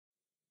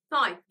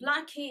Hi,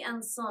 Blackie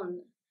and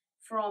Son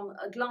from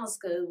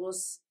Glasgow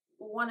was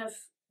one of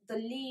the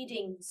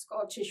leading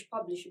Scottish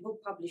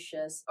book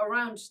publishers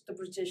around the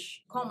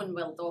British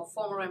Commonwealth or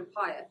former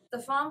empire.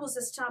 The firm was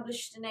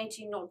established in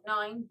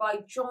 1809 by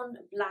John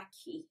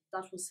Blackie,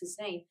 that was his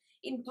name,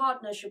 in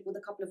partnership with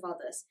a couple of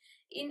others.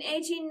 In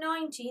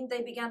 1819,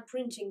 they began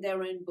printing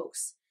their own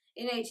books.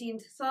 In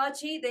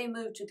 1830, they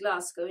moved to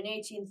Glasgow. In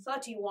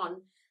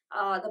 1831,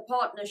 the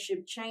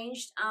partnership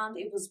changed, and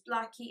it was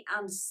Blackie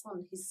and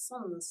Son. His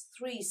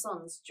three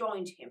sons,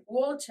 joined him.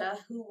 Walter,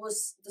 who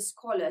was the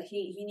scholar,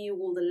 he knew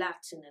all the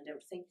Latin and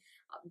everything.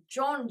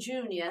 John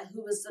Jr.,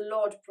 who was the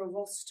Lord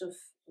Provost of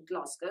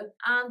Glasgow,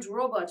 and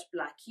Robert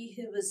Blackie,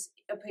 who was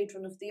a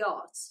patron of the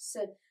arts.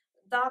 So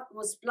that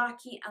was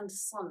Blackie and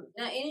Son.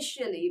 Now,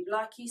 initially,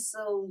 Blackie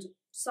sold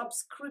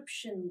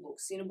subscription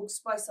books, books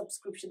by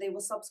subscription. They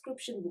were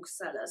subscription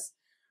booksellers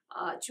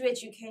to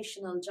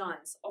educational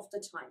giants of the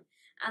time.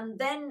 And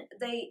then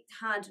they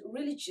had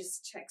religious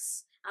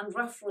texts and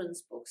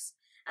reference books.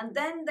 And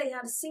then they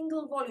had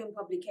single volume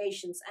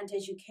publications and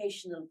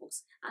educational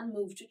books and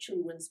moved to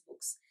children's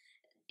books.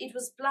 It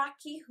was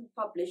Blackie who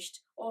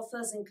published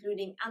authors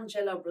including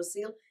Angela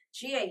Brazil,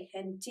 G.A.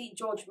 Henty,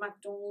 George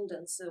MacDonald,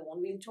 and so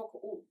on. We'll talk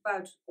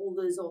about all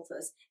those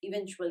authors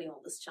eventually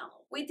on this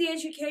channel. With the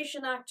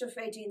Education Act of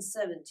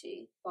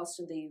 1870, passed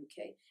in the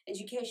UK,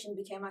 education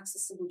became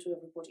accessible to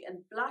everybody.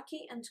 And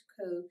Blackie and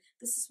Co.,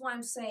 this is why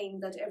I'm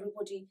saying that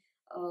everybody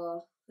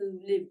who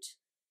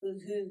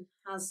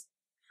has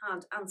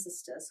had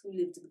ancestors who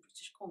lived in the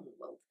British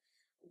Commonwealth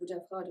would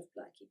have heard of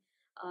Blackie.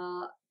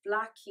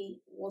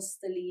 Blackie was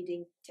the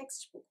leading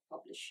textbook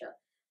publisher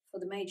for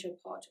the major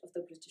part of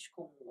the British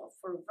Commonwealth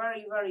for a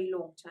very, very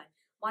long time.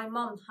 My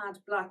mum had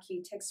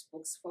Blackie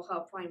textbooks for her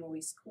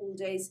primary school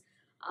days.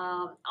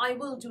 I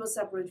will do a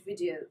separate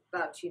video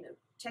about,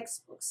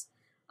 textbooks,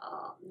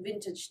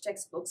 vintage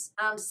textbooks,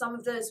 and some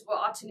of those were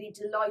utterly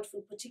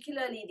delightful,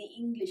 particularly the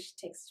English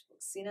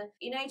textbooks. In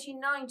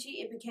 1890,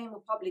 it became a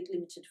public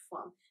limited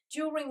firm.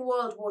 During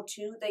World War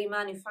II, they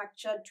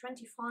manufactured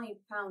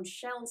 25-pound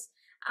shells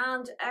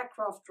and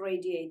aircraft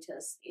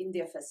radiators in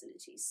their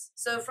facilities.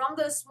 So from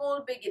those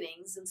small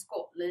beginnings in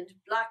Scotland,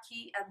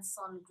 Blackie and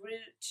Son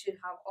grew to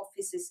have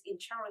offices in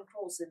Charing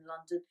Cross in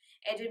London,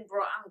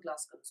 Edinburgh and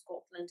Glasgow,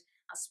 Scotland,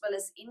 as well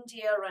as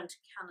India and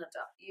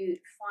Canada. You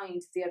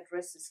find the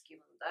addresses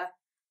given there.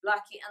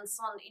 Blackie and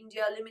Son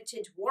India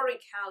Limited,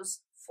 Warwick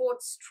House,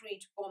 Fort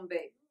Street,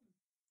 Bombay.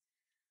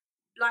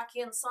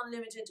 Blackie and Son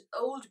Limited,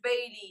 Old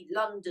Bailey,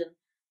 London.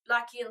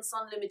 Blackie and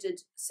Son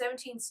Limited,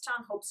 17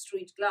 Stanhope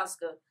Street,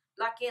 Glasgow.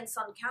 Blackie and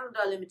Son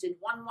Canada Limited,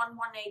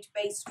 1118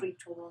 Bay Street,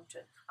 Toronto.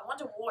 I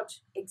wonder what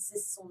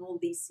exists on all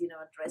these,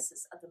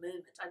 addresses at the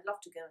moment. I'd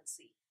love to go and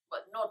see,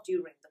 but not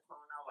during the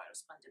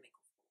coronavirus pandemic,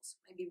 of course.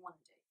 Maybe one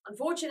day.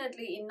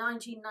 Unfortunately, in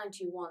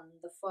 1991,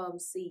 the firm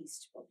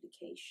ceased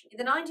publication. In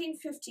the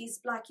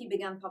 1950s, Blackie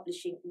began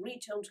publishing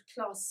retold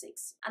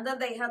classics. And then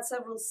they had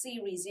several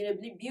series,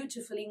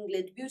 Beautiful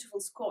England, Beautiful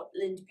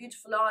Scotland,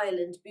 Beautiful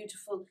Ireland,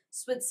 Beautiful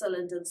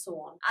Switzerland, and so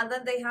on. And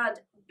then they had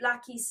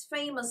Blackie's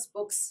famous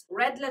books,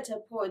 Red Letter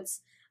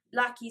Poets,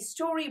 Blackie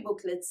story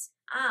booklets,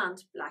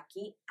 and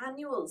Blackie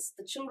annuals,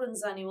 the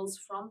children's annuals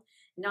from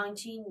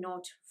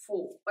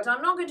 1904. But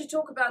I'm not going to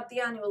talk about the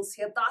annuals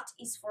here. That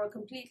is for a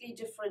completely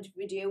different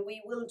video.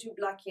 We will do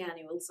Blackie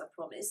annuals, I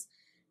promise.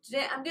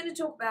 Today I'm going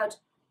to talk about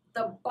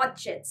the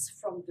budgets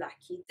from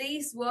Blackie.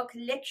 These were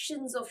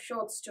collections of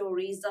short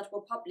stories that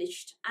were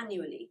published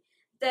annually.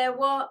 There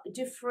were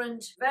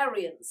different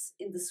variants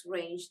in this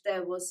range.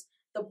 There was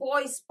the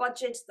boys'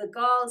 budget, the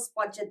girls'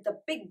 budget, the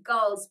big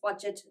girls'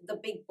 budget, the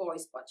big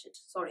boys' budget.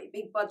 Sorry,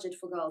 big budget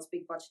for girls,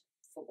 big budget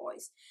for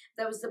boys.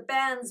 There was the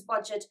band's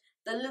budget,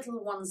 the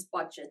little one's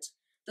budget,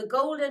 the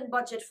golden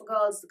budget for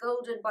girls, the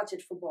golden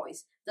budget for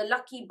boys, the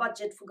lucky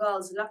budget for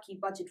girls, lucky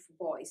budget for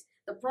boys,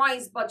 the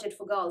prize budget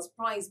for girls,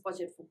 prize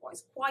budget for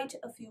boys. Quite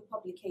a few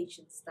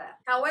publications there.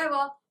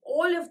 However,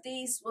 all of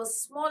these were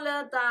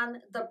smaller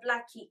than the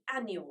Blackie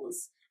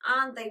annuals,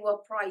 and they were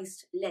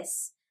priced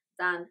less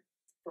than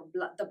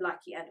the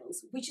Blackie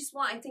annuals, which is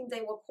why I think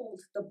they were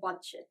called the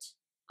budget.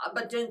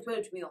 But don't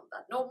quote me on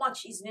that. Not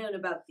much is known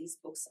about these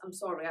books. I'm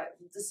sorry,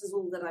 this is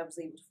all that I was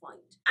able to find.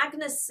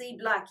 Agnes C.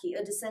 Blackie,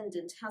 a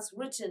descendant, has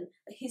written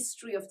a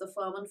history of the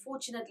firm.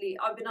 Unfortunately,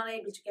 I've been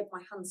unable to get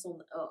my hands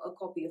on a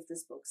copy of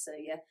this book, so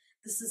yeah,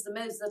 this is the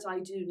most that I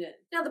do know.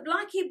 Now, the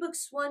Blackie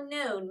books were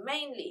known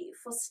mainly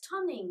for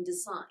stunning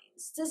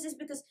designs. This is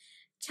because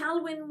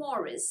Talwyn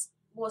Morris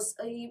was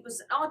an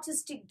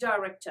artistic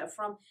director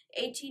from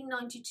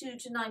 1892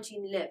 to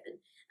 1911,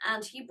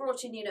 and he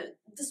brought in,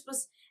 this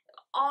was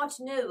Art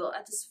Nouveau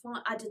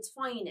at its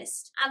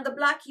finest. And the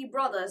Blackie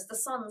brothers, the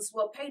sons,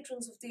 were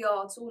patrons of the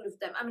arts, all of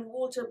them.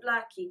 Walter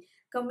Blackie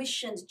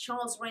commissioned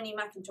Charles Rennie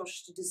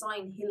Mackintosh to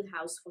design Hill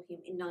House for him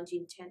in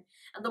 1910.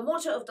 And the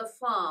motto of the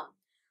firm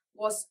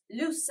was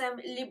Lucem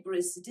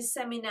Libris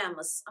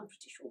Disseminamus. I'm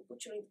pretty sure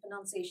butchering the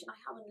pronunciation. I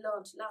haven't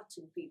learned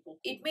Latin, people.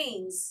 It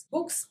means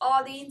books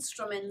are the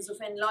instruments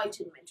of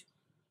enlightenment.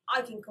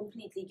 I can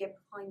completely get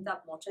behind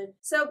that motto.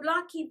 So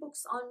Blackie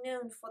books are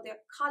known for their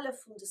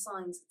colourful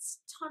designs,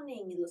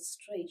 stunning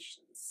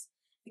illustrations,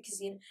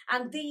 because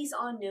and these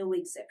are no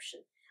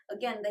exception.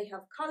 Again, they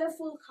have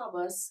colourful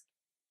covers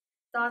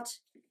that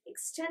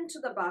extend to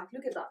the back.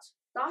 Look at that.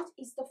 That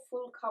is the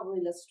full cover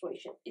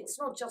illustration. It's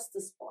not just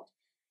this part.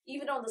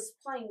 Even on the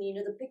spine,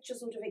 the picture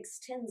sort of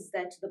extends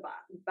there to the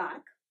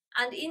back.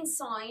 And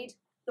inside,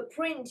 the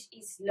print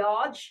is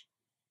large.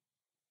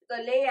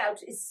 The layout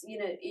is,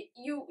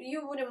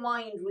 you wouldn't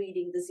mind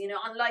reading this,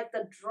 unlike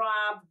the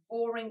drab,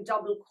 boring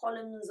double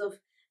columns of,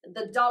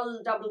 the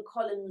dull double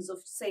columns of,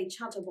 say,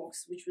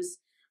 Chatterbox, which was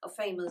a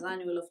famous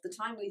annual of the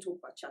time. We'll talk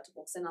about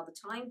Chatterbox another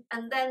time.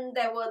 And then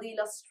there were the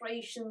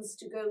illustrations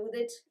to go with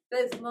it,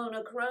 both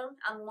monochrome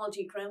and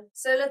multichrome.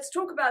 So let's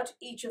talk about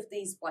each of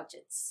these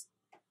budgets.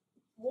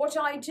 What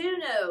I do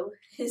know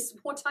is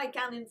what I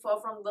can infer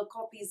from the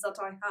copies that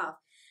I have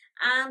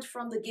and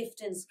from the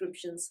gift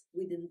inscriptions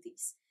within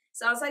these.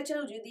 So as I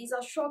told you, these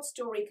are short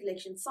story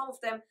collections. Some of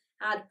them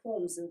had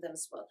poems in them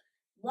as well.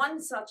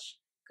 One such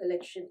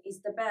collection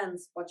is the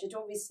band's budget,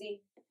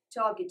 obviously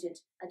targeted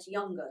at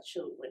younger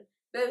children,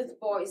 both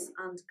boys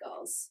and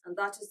girls, and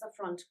that is the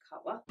front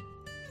cover.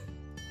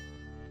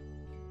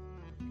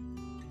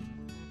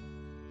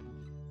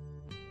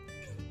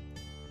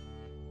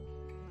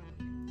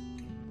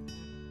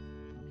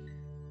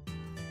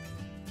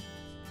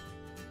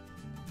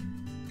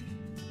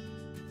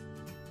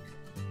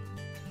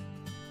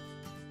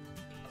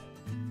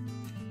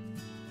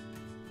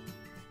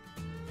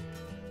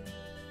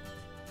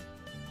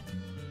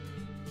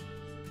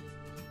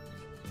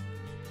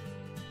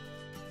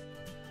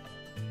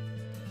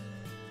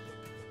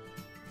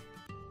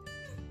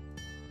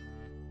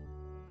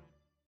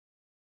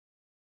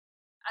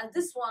 And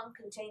this one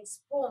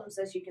contains poems,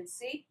 as you can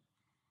see,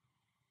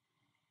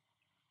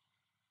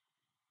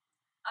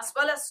 as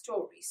well as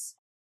stories.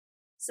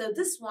 So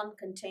this one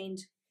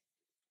contained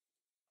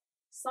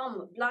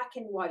some black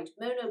and white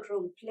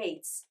monochrome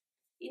plates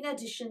in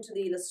addition to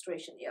the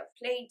illustration. Yeah,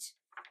 plate,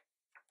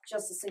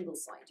 just a single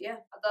side.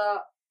 Yeah,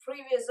 the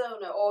previous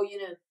owner, or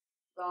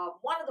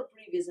one of the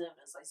previous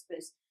owners, I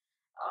suppose,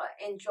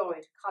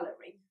 enjoyed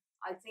coloring.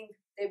 I think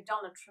they've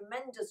done a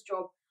tremendous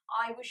job.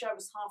 I wish I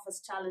was half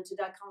as talented.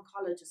 I can't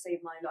color to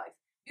save my life.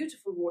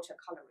 Beautiful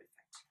watercolor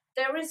effect.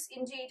 There is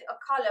indeed a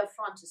color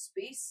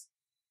frontispiece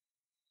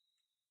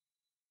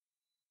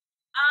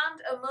and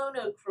a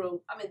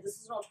monochrome. I mean, this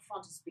is not a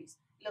frontispiece.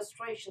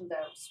 Illustration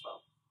there as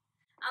well.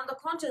 And the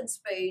contents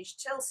page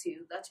tells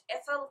you that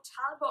Ethel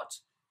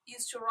Talbot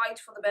used to write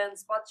for the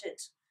band's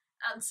budget,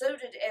 and so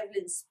did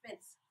Evelyn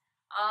Smith.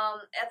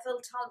 Ethel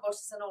Talbot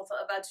is an author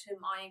about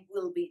whom I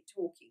will be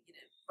talking,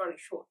 very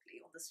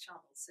shortly on this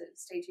channel, so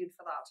stay tuned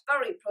for that.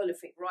 Very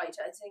prolific writer.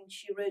 I think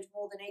she wrote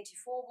more than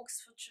 84 books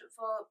for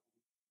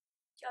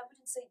I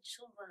wouldn't say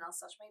children as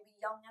such, maybe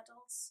young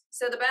adults.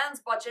 So the band's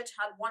budget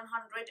had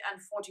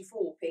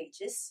 144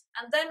 pages.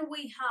 And then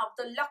we have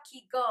the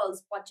Lucky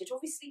Girls budget.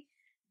 Obviously,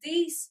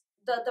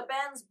 the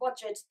band's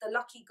budget, the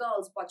Lucky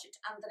Girls budget,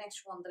 and the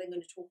next one that I'm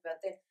going to talk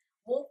about, they're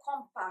more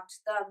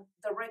compact than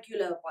the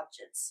regular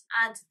budgets.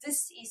 And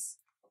this is,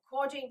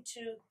 according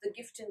to the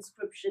gift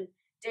inscription,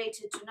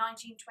 dated to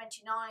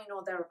 1929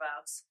 or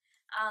thereabouts.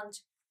 And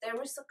there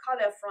is a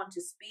color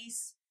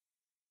frontispiece.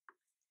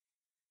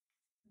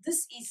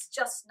 This is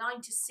just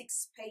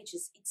 96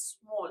 pages. It's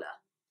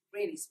smaller,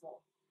 really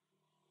small.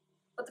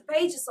 But the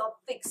pages are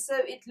thick, so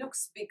it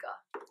looks bigger.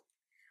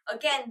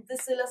 Again,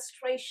 this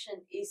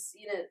illustration is,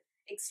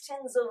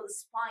 extends over the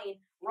spine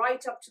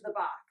right up to the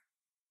back.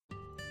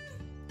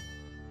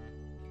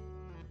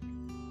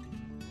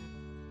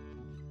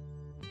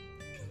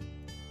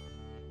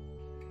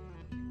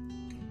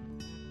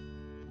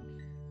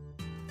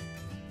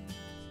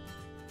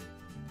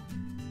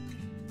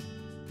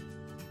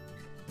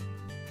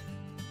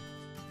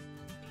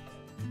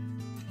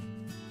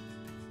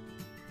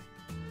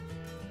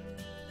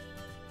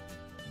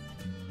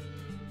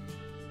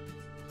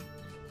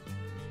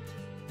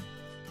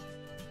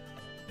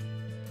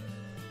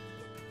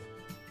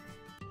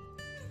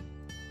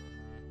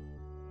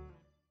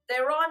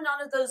 There are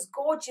none of those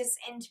gorgeous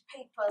end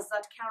papers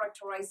that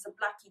characterize the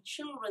Blackie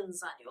Children's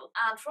Annual.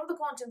 And from the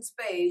contents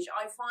page,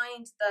 I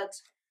find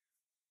that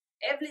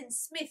Evelyn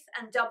Smith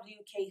and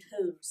W.K.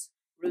 Holmes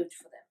wrote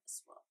for them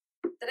as well.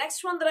 The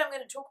next one that I'm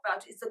going to talk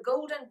about is the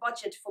Golden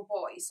Budget for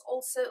Boys,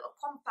 also a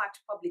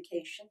compact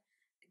publication.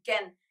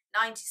 Again,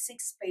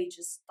 96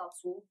 pages,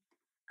 that's all.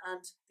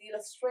 And the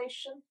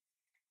illustration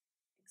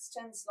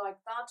extends like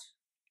that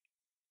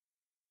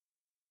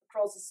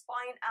across the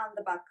spine and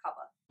the back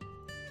cover.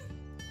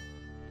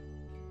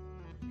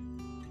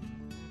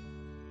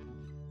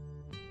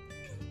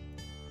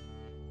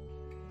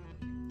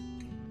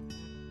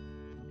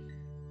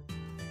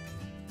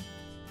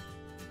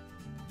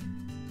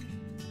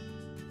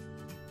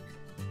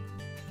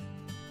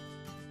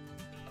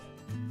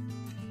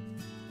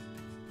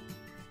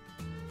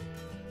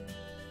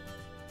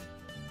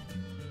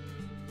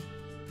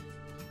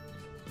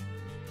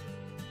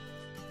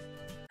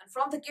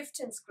 From the gift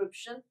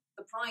inscription,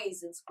 the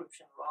prize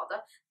inscription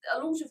rather.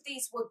 A lot of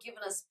these were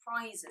given as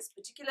prizes,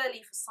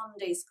 particularly for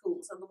Sunday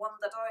schools, and the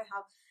one that I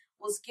have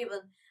was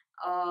given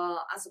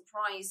as a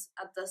prize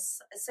at the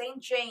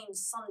St.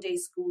 James Sunday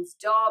School's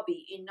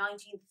Derby in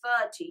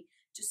 1930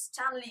 to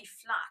Stanley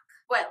Flack.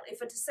 Well,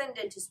 if a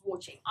descendant is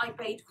watching, I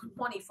paid good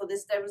money for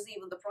this. There is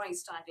even the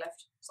price tag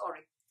left.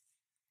 Sorry.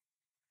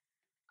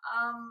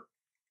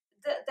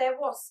 There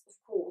was, of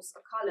course,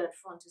 a coloured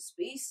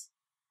frontispiece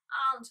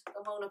and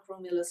the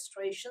monochrome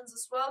illustrations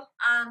as well.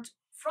 And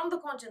from the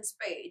contents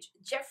page,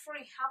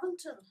 Geoffrey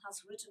Hamilton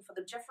has written for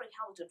the Geoffrey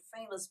Hamilton,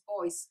 famous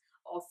boys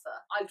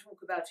author. I'll talk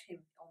about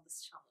him on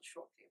this channel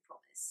shortly, I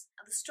promise.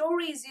 And the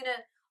stories,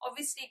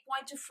 obviously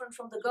quite different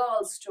from the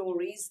girls'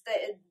 stories.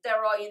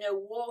 There are,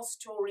 war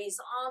stories,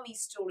 army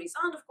stories,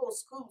 and of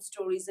course school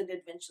stories and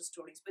adventure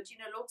stories. But,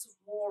 lots of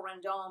war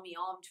and army,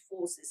 armed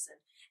forces and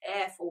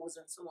air force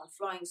and so on,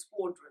 flying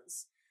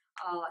squadrons,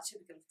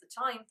 typical of the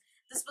time.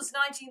 This was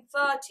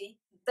 1930.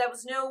 There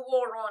was no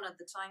war on at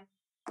the time.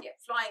 Yeah,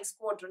 flying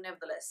squadron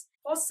nevertheless.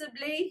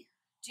 Possibly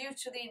due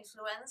to the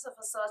influence of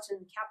a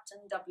certain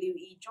Captain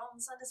W.E.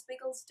 Johns and his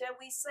Biggles, dare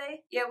we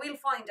say? Yeah, we'll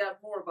find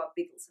out more about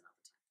Biggles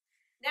another time.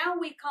 Now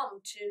we come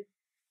to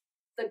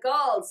the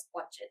girls'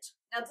 budget.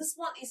 Now this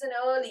one is an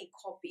early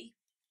copy.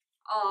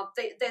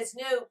 There's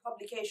no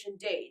publication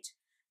date.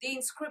 The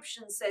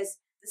inscription says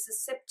this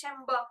is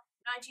September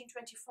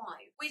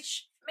 1925,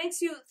 which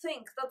makes you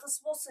think that this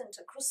wasn't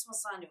a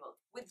Christmas annual.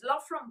 With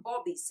love from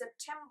Bobby,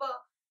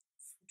 September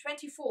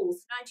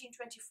 24th,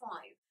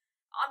 1925.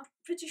 I'm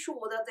pretty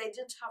sure that they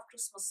didn't have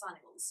Christmas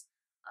annuals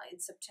in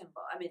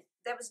September. I mean,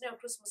 there was no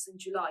Christmas in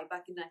July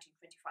back in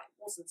 1925. It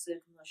wasn't so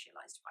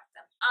commercialized back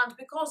then. And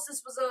because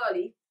this was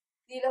early,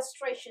 the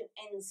illustration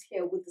ends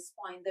here with the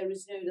spine. There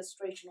is no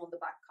illustration on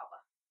the back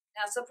cover.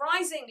 Now,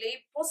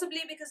 surprisingly,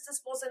 possibly because this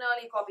was an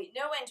early copy,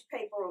 no end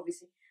paper,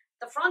 obviously,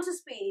 the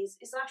frontispiece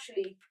is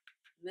actually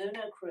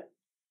monochrome.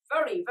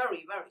 Very,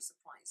 very, very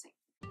surprising.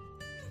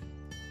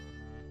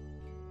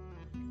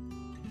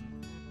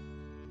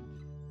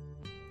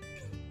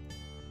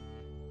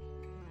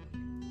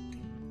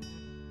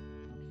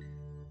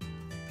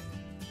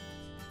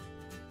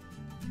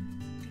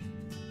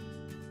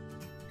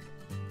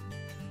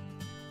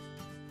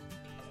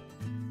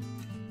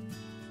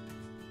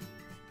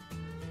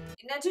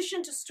 In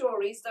addition to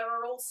stories, there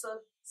are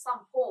also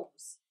some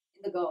poems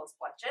in the girls'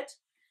 budget.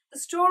 The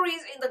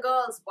stories in the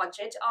girls'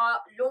 budget are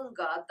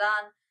longer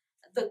than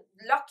the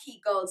lucky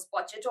girls'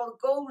 budget or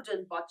the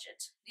golden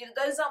budget.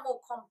 Those are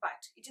more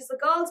compact. It is the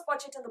girls'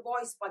 budget and the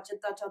boys' budget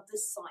that are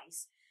this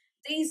size.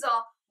 These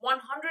are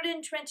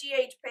 128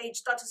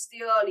 page, that is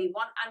the early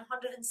one, and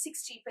 160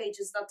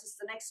 pages, that is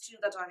the next two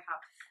that I have.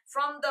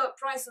 From the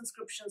prize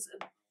inscriptions,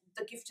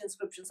 the gift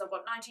inscriptions, I've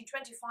got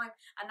 1925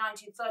 and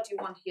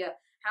 1931 here.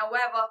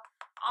 However,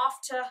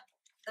 after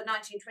the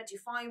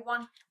 1925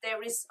 one,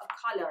 there is a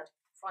coloured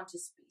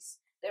frontispiece.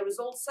 There is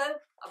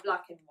also a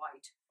black and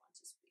white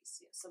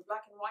frontispiece. Yes, so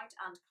black and white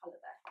and colour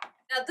there.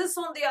 Now this,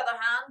 on the other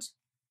hand,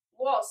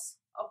 was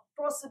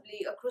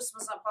possibly a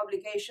Christmas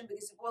publication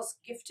because it was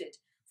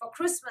gifted for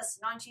Christmas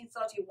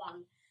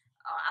 1931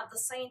 at the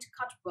St.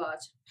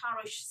 Cuthbert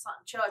Parish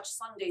Church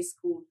Sunday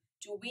School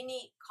to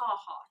Winnie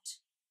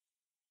Carhart.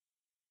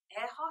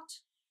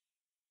 Earhart?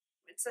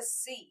 It says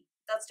C.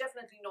 That's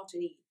definitely not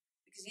an E,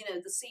 because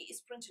the C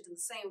is printed in the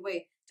same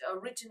way,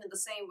 written in the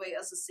same way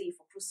as a C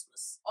for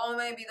Christmas. Or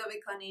maybe the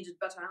vicar needed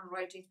better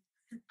handwriting.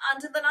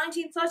 And in the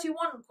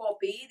 1931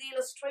 copy, the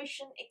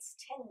illustration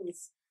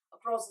extends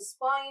across the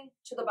spine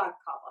to the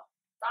back cover.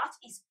 That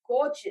is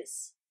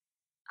gorgeous.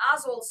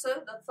 As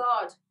also the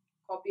third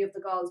copy of the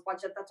girls'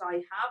 budget that I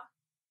have.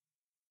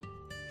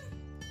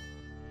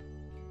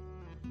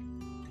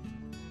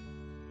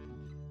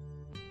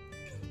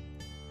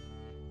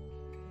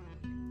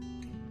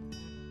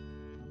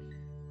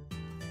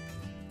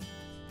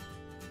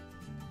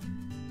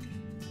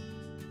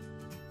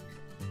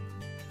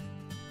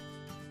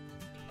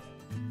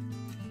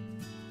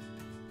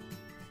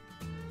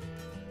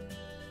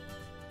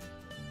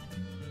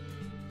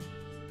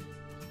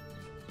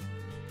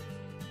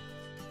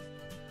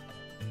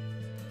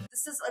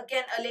 This is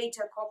again a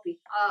later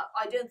copy.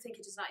 I don't think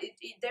it is.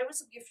 There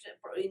is a gift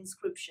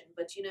inscription,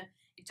 but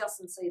it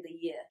doesn't say the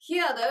year.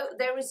 Here, though,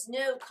 there is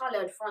no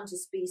coloured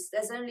frontispiece.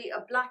 There's only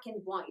a black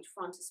and white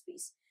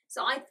frontispiece.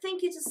 So I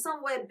think it is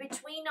somewhere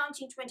between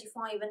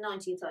 1925 and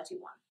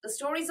 1931. The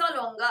stories are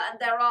longer and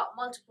there are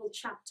multiple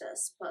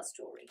chapters per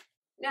story.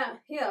 Now,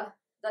 here,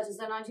 that is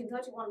the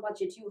 1931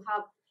 budget, you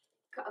have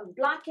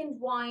black and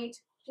white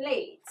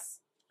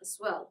plates as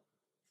well,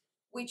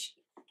 which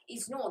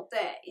is not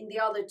there in the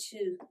other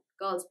two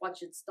girls'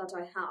 budgets that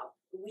I have,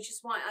 which is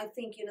why I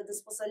think,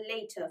 this was a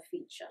later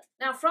feature.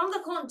 Now, from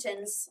the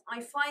contents,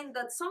 I find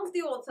that some of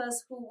the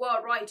authors who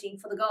were writing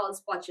for the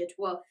girls' budget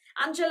were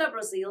Angela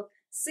Brazil,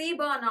 C.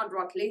 Bernard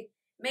Rutley,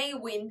 May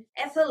Wynne,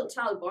 Ethel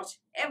Talbot,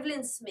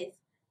 Evelyn Smith,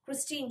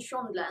 Christine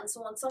Schondler, and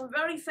so on. Some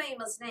very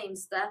famous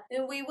names there,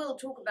 and we will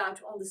talk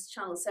about on this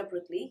channel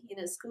separately.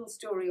 School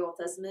story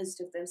authors,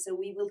 most of them, so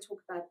we will talk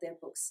about their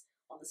books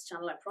on this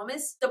channel, I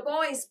promise. The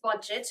boys'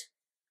 budget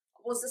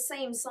was the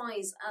same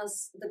size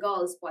as the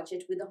girls'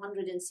 budget with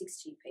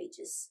 160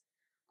 pages.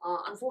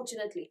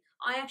 Unfortunately,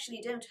 I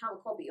actually don't have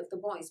a copy of the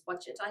boys'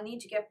 budget. I need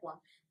to get one.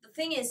 The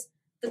thing is,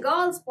 the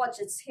girls'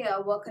 budgets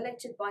here were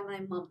collected by my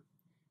mum.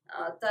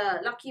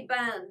 The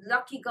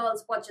Lucky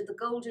Girls budget, the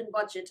Golden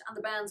budget, and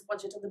the band's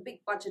budget, and the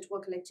big budget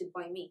were collected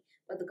by me.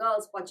 But the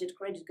girls' budget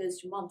credit goes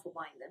to mum for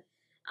buying them.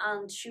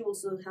 And she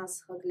also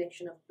has her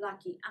collection of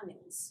Blackie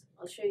annuals.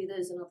 I'll show you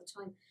those another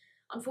time.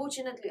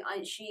 Unfortunately,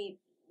 I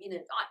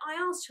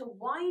asked her,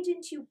 why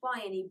didn't you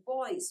buy any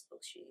boys'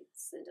 books? She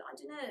said, I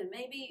don't know,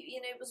 maybe,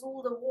 it was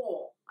all the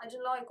war. I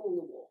didn't like all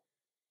the war.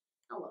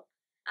 Oh well.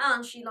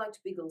 And she liked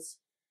Biggles.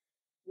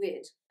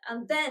 Weird.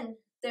 And then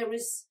there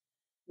is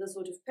the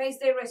sort of pièce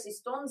de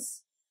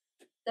résistance,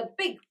 the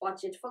big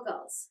budget for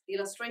girls. The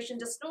illustration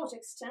does not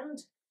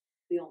extend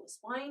beyond the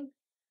spine.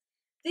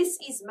 This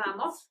is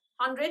Mammoth,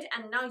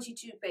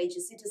 192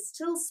 pages. It is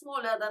still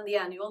smaller than the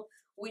annual,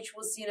 which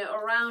was,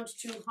 around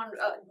 200,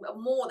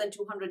 more than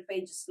 200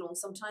 pages long,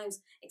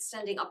 sometimes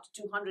extending up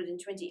to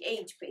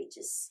 228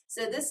 pages.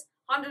 So this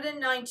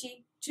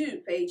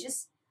 192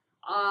 pages,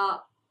 I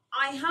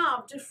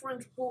have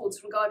different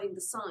reports regarding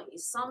the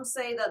size. Some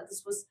say that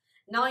this was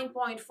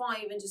 9.5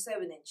 into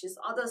 7 inches.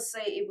 Others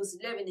say it was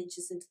 11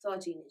 inches into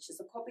 13 inches.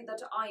 The copy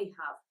that I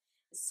have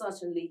is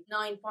certainly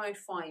 9.5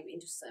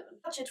 into 7.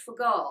 Budget for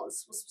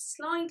girls was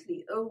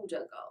slightly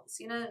older girls.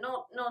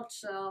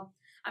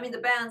 The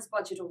band's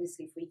budget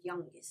obviously for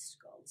youngest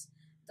girls.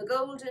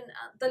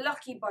 The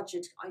Lucky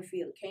budget, I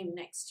feel, came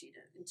next,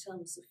 in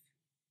terms of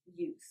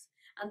youth.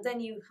 And then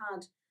you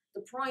had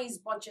the prize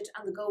budget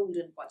and the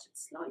golden budget,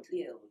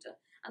 slightly older.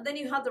 And then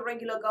you had the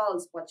regular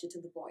girls budget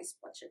and the boys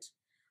budget.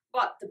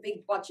 But the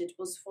big budget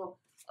was for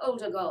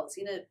older girls,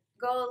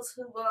 girls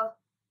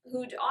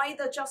who'd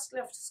either just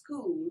left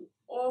school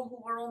or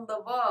who were on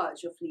the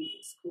verge of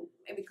leaving school,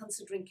 maybe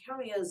considering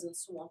careers and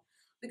so on,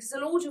 because a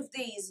lot of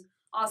these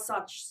are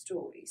such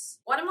stories.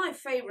 One of my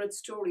favorite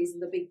stories in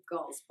the big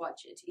girls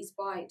budget is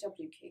by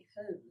W.K.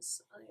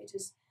 Holmes. It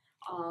is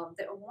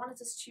one of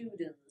the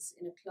students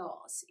in a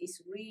class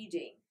is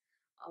reading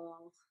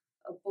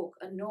a book,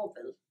 a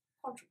novel,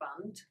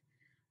 Contraband,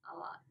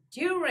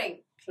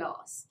 during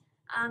class.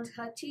 And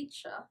her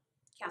teacher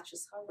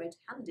catches her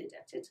red-handed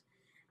at it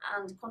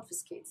and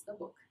confiscates the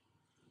book.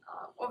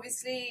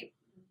 Obviously,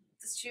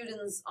 the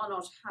students are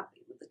not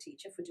happy with the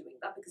teacher for doing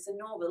that because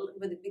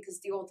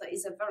the author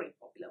is a very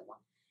popular one.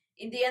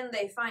 In the end,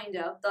 they find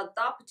out that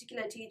that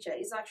particular teacher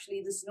is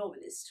actually this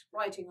novelist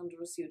writing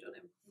under a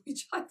pseudonym,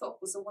 which I thought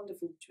was a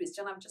wonderful twist,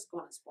 and I've just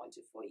gone and spoiled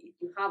it for you.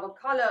 You have a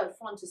coloured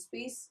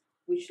frontispiece,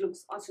 which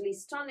looks utterly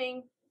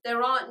stunning.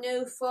 There are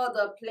no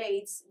further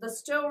plates. The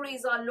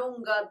stories are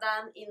longer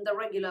than in the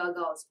regular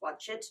girls'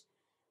 budget.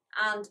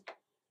 And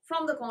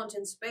from the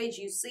contents page,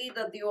 you see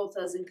that the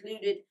authors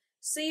included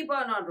C.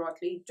 Bernard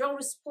Rotley,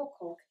 Doris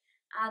Pocock,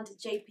 and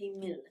J.P.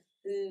 Milne,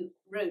 who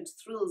wrote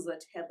Thrills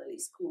at Heatherley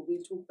School.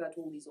 We'll talk about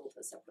all these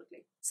authors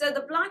separately. So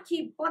the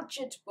Blackie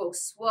budget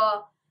books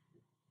were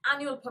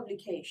annual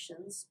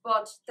publications,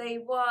 but they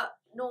were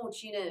not,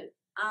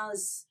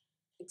 as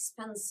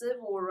expensive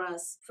or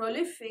as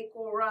prolific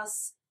or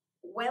as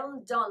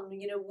well done,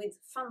 with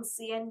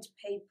fancy end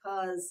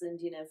papers and,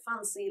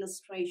 fancy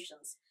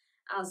illustrations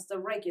as the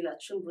regular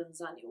children's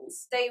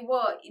annuals. They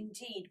were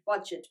indeed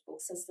budget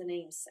books, as the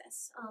name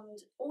says, and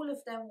all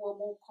of them were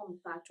more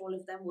compact, all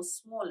of them were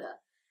smaller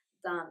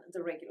than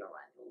the regular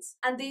annuals.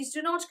 And these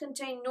do not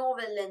contain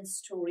novel-length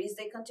stories,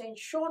 they contain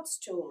short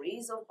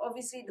stories.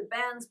 Obviously, the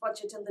band's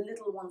budget and the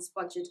little one's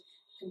budget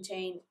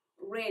contain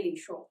really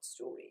short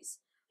stories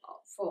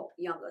for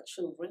younger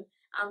children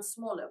and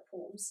smaller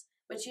poems.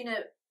 But,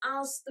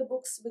 as the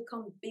books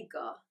become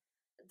bigger,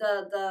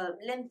 the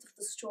length of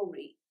the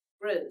story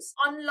grows.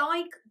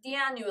 Unlike the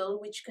annual,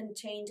 which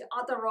contained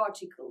other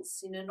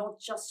articles, not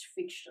just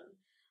fiction,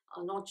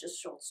 not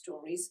just short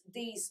stories,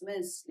 these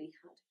mostly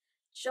had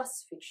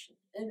just fiction,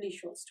 only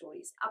short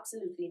stories,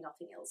 absolutely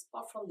nothing else,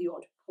 apart from the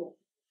odd poem.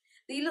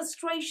 The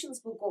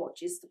illustrations were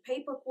gorgeous, the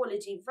paper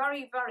quality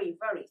very, very,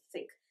 very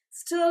thick,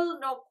 still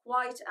not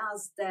quite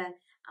as there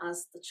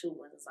as the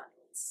children's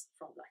annuals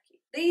from Blackie.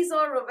 These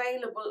are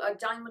available a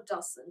dime a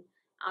dozen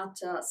at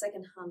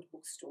second-hand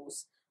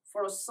bookstores.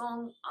 For a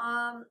song,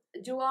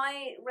 do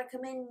I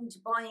recommend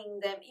buying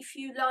them? If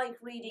you like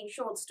reading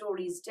short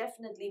stories,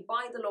 definitely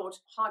buy the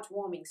lot,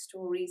 heartwarming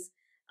stories.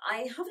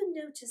 I haven't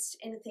noticed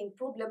anything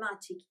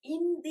problematic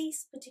in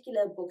these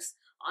particular books.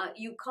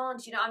 You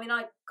can't,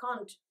 I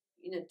can't,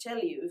 tell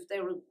you if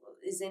there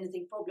is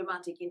anything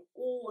problematic in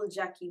all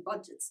Jackie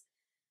budgets.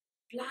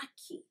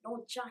 Blackie,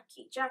 not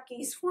Jackie.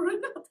 Jackie is for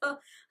another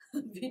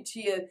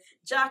video.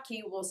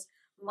 Jackie was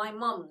my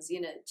mum's,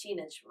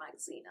 teenage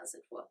magazine, as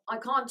it were. I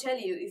can't tell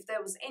you if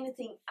there was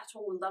anything at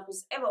all that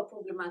was ever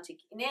problematic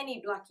in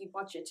any Blackie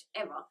budget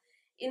ever.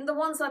 In the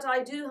ones that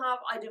I do have,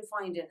 I don't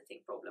find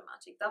anything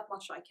problematic. That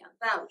much I can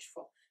vouch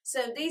for.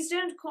 So these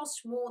don't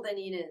cost more than,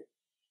 £2,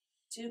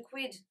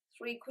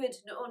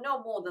 £3,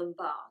 no more than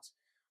that.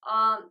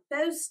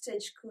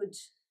 Postage could,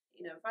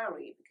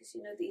 vary because,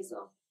 these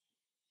are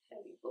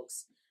heavy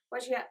books.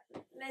 But yeah,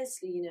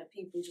 mostly, you know,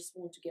 people just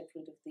want to get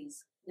rid of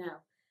these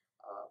now.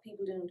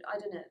 People don't, I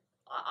don't know.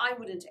 I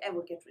wouldn't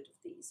ever get rid of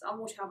these. I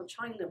want to have a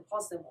child and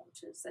pass them on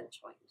to said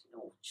child, you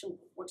know,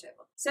 children,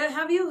 whatever. So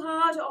have you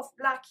heard of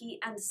Blackie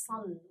and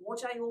Son?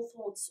 What are your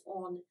thoughts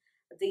on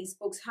these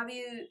books? Have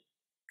you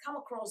come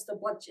across the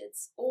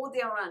budgets or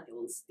their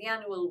annuals? The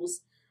annual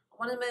was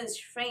one of the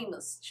most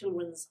famous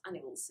children's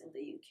annuals in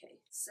the UK.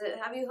 So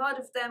have you heard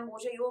of them?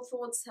 What are your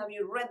thoughts? Have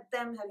you read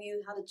them? Have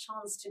you had a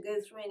chance to go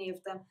through any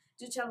of them?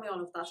 Do tell me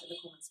all of that in the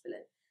comments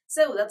below.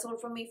 So that's all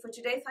from me for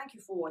today. Thank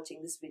you for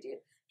watching this video.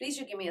 Please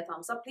do give me a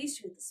thumbs up. Please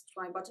do hit the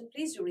subscribe button.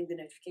 Please do ring the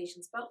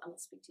notifications bell, and I'll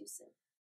speak to you soon.